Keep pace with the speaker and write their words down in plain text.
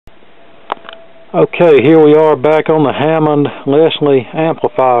Okay, here we are back on the Hammond Leslie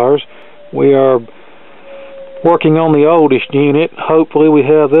amplifiers. We are working on the oldest unit. Hopefully we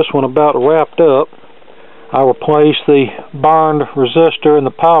have this one about wrapped up. I replaced the burned resistor in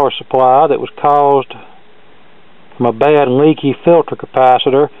the power supply that was caused from a bad leaky filter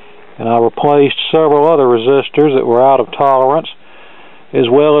capacitor, and I replaced several other resistors that were out of tolerance, as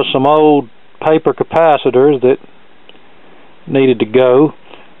well as some old paper capacitors that needed to go.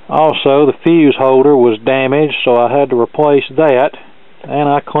 Also, the fuse holder was damaged, so I had to replace that, and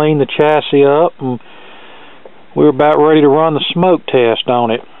I cleaned the chassis up, and we were about ready to run the smoke test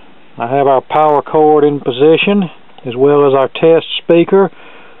on it. I have our power cord in position, as well as our test speaker,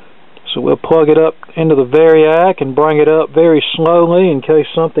 so we'll plug it up into the variac and bring it up very slowly in case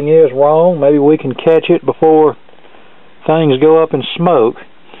something is wrong. Maybe we can catch it before things go up in smoke.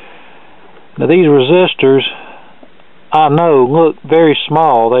 Now these resistors, I know, look very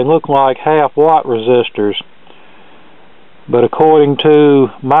small. They look like half-watt resistors. But according to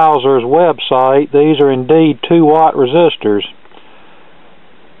Mauser's website, these are indeed 2-watt resistors.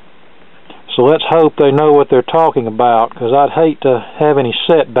 So let's hope they know what they're talking about, because I'd hate to have any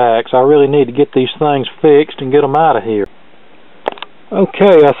setbacks. I really need to get these things fixed and get them out of here.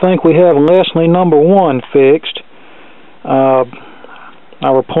 Okay, I think we have Leslie number 1 fixed. I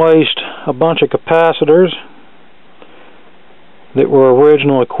replaced a bunch of capacitors that were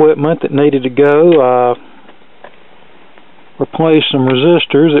original equipment that needed to go. Replaced some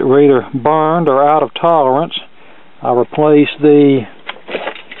resistors that were either burned or out of tolerance. I replaced the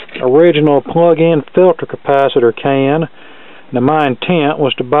original plug-in filter capacitor can. Now my intent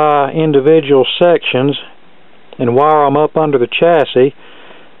was to buy individual sections and wire them up under the chassis,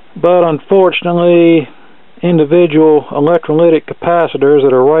 but unfortunately individual electrolytic capacitors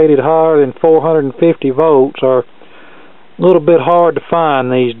that are rated higher than 450 volts are a little bit hard to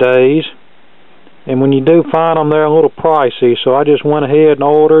find these days, and when you do find them, they're a little pricey. So I just went ahead and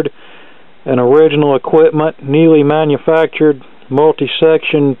ordered an original equipment, newly manufactured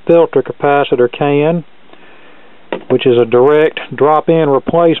multi-section filter capacitor can, which is a direct drop-in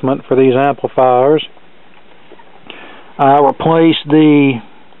replacement for these amplifiers. I replaced the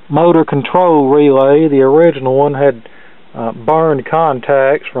motor control relay. The original one had burned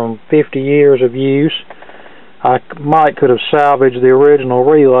contacts from 50 years of use. I could have salvaged the original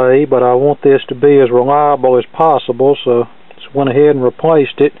relay, but I want this to be as reliable as possible, so just went ahead and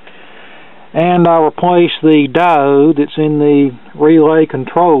replaced it. And I replaced the diode that's in the relay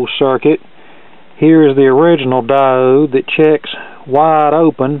control circuit. Here's the original diode that checks wide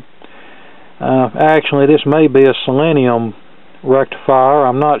open. Actually, this may be a selenium rectifier,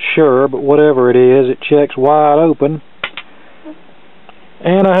 I'm not sure, but whatever it is, it checks wide open.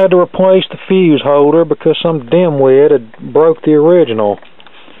 And I had to replace the fuse holder because some dimwit had broke the original.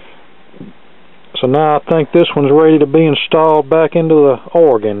 So now I think this one's ready to be installed back into the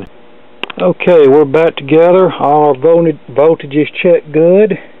organ. Okay, we're back together. All our voltages check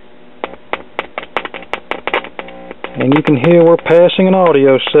good. And you can hear we're passing an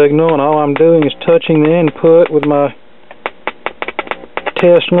audio signal, and all I'm doing is touching the input with my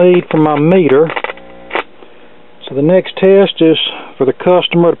test lead from my meter. So the next test is for the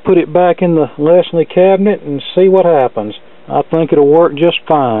customer to put it back in the Leslie cabinet and see what happens. I think it'll work just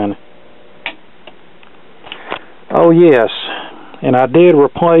fine. Oh yes, and I did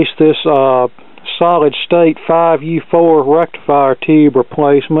replace this solid state 5U4 rectifier tube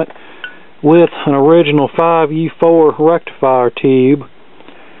replacement with an original 5U4 rectifier tube.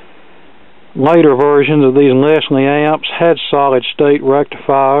 Later versions of these Leslie amps had solid state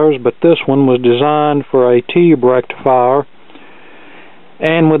rectifiers, but this one was designed for a tube rectifier.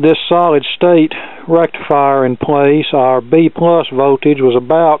 And with this solid state rectifier in place, our B+ voltage was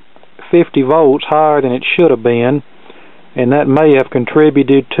about 50 volts higher than it should have been, and that may have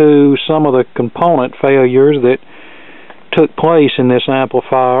contributed to some of the component failures that took place in this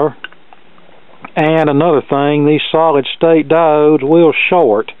amplifier. And another thing, these solid state diodes will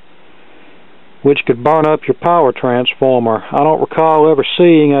short, which could burn up your power transformer. I don't recall ever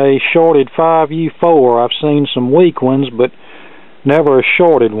seeing a shorted 5U4. I've seen some weak ones, but never a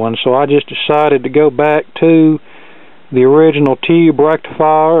shorted one, so I just decided to go back to the original tube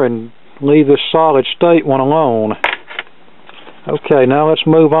rectifier and leave this solid state one alone. Okay, now let's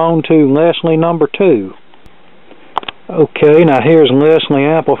move on to Leslie number 2. Okay, now here's Leslie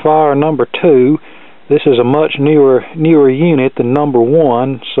amplifier number 2. This is a much newer unit than number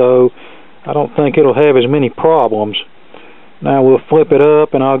 1, so I don't think it'll have as many problems. Now we'll flip it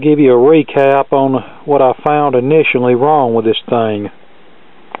up and I'll give you a recap on what I found initially wrong with this thing.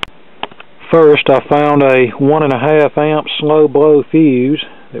 First, I found a 1.5 amp slow blow fuse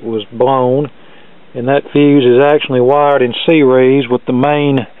that was blown. and that fuse is actually wired in series with the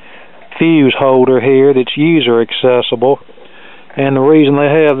main fuse holder here that's user accessible. And the reason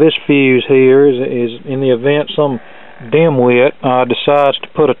they have this fuse here is in the event some dimwit decides to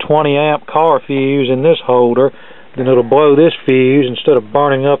put a 20 amp car fuse in this holder, then it'll blow this fuse instead of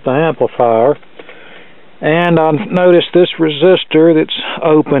burning up the amplifier. And I noticed this resistor that's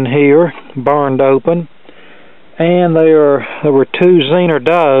open here, burned open, and there were two zener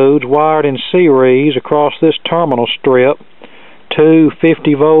diodes wired in series across this terminal strip, two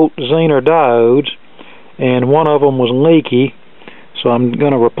 50-volt zener diodes, and one of them was leaky, so I'm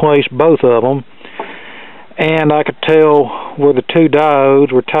going to replace both of them. And I could tell where the two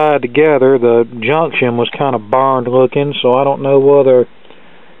diodes were tied together, the junction was kind of burned looking, so I don't know whether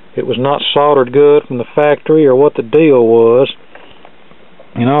it was not soldered good from the factory or what the deal was.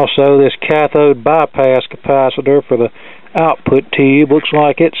 And also this cathode bypass capacitor for the output tube looks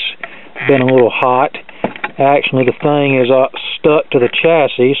like it's been a little hot. Actually the thing is stuck to the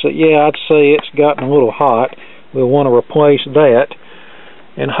chassis, so yeah, I'd say it's gotten a little hot. We'll want to replace that.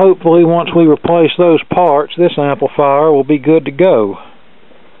 And hopefully once we replace those parts, this amplifier will be good to go.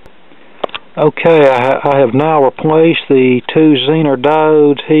 Okay, I have now replaced the two zener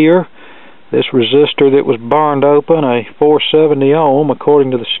diodes here. This resistor that was burned open, a 470 ohm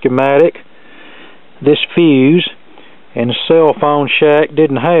according to the schematic. This fuse, and the cell phone shack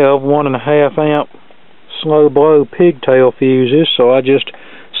didn't have 1.5 amp slow blow pigtail fuses, so I just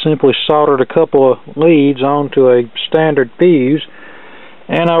simply soldered a couple of leads onto a standard fuse.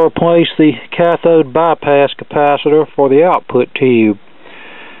 And I replaced the cathode bypass capacitor for the output tube.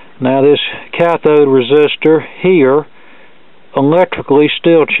 Now this cathode resistor here electrically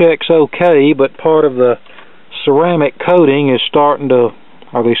still checks okay, but part of the ceramic coating is starting to,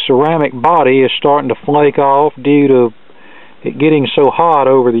 or the ceramic body is starting to flake off due to it getting so hot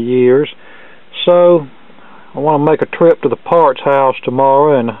over the years. So I want to make a trip to the parts house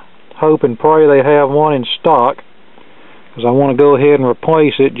tomorrow and hope and pray they have one in stock, because I want to go ahead and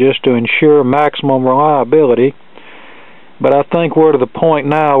replace it just to ensure maximum reliability. But I think we're to the point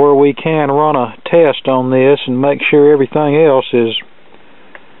now where we can run a test on this and make sure everything else is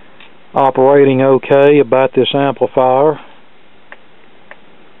operating okay about this amplifier.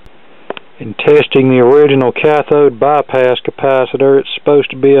 In testing the original cathode bypass capacitor, it's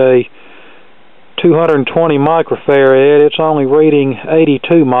supposed to be a 220 microfarad. It's only reading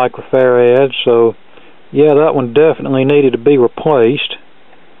 82 microfarads, so yeah, that one definitely needed to be replaced.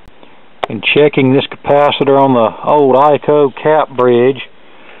 And checking this capacitor on the old ICO cap bridge,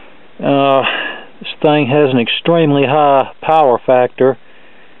 this thing has an extremely high power factor.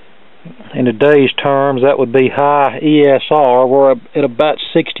 In today's terms, that would be high ESR. We're at about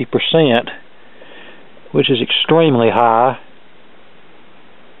 60%, which is extremely high.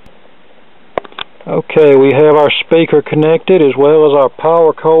 Okay, we have our speaker connected as well as our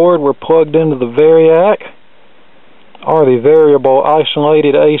power cord. We're plugged into the variac, or the variable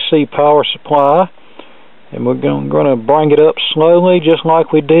isolated AC power supply, and we're going to bring it up slowly just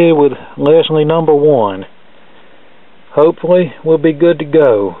like we did with Leslie number 1. Hopefully we'll be good to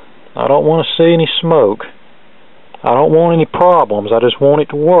go. I don't want to see any smoke. I don't want any problems. I just want it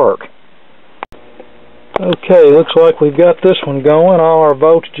to work. Okay, looks like we've got this one going. All our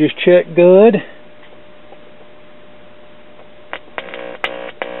voltages check good.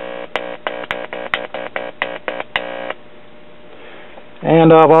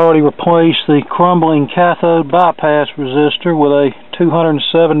 And I've already replaced the crumbling cathode bypass resistor with a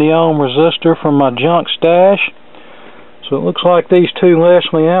 270 ohm resistor from my junk stash. So it looks like these two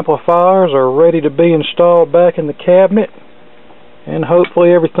Leslie amplifiers are ready to be installed back in the cabinet, and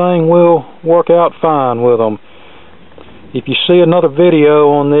hopefully everything will work out fine with them. If you see another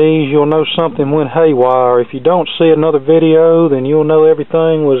video on these, you'll know something went haywire. If you don't see another video, then you'll know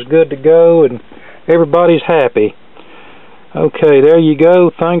everything was good to go and everybody's happy. Okay, there you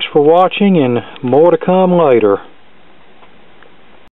go. Thanks for watching, and more to come later.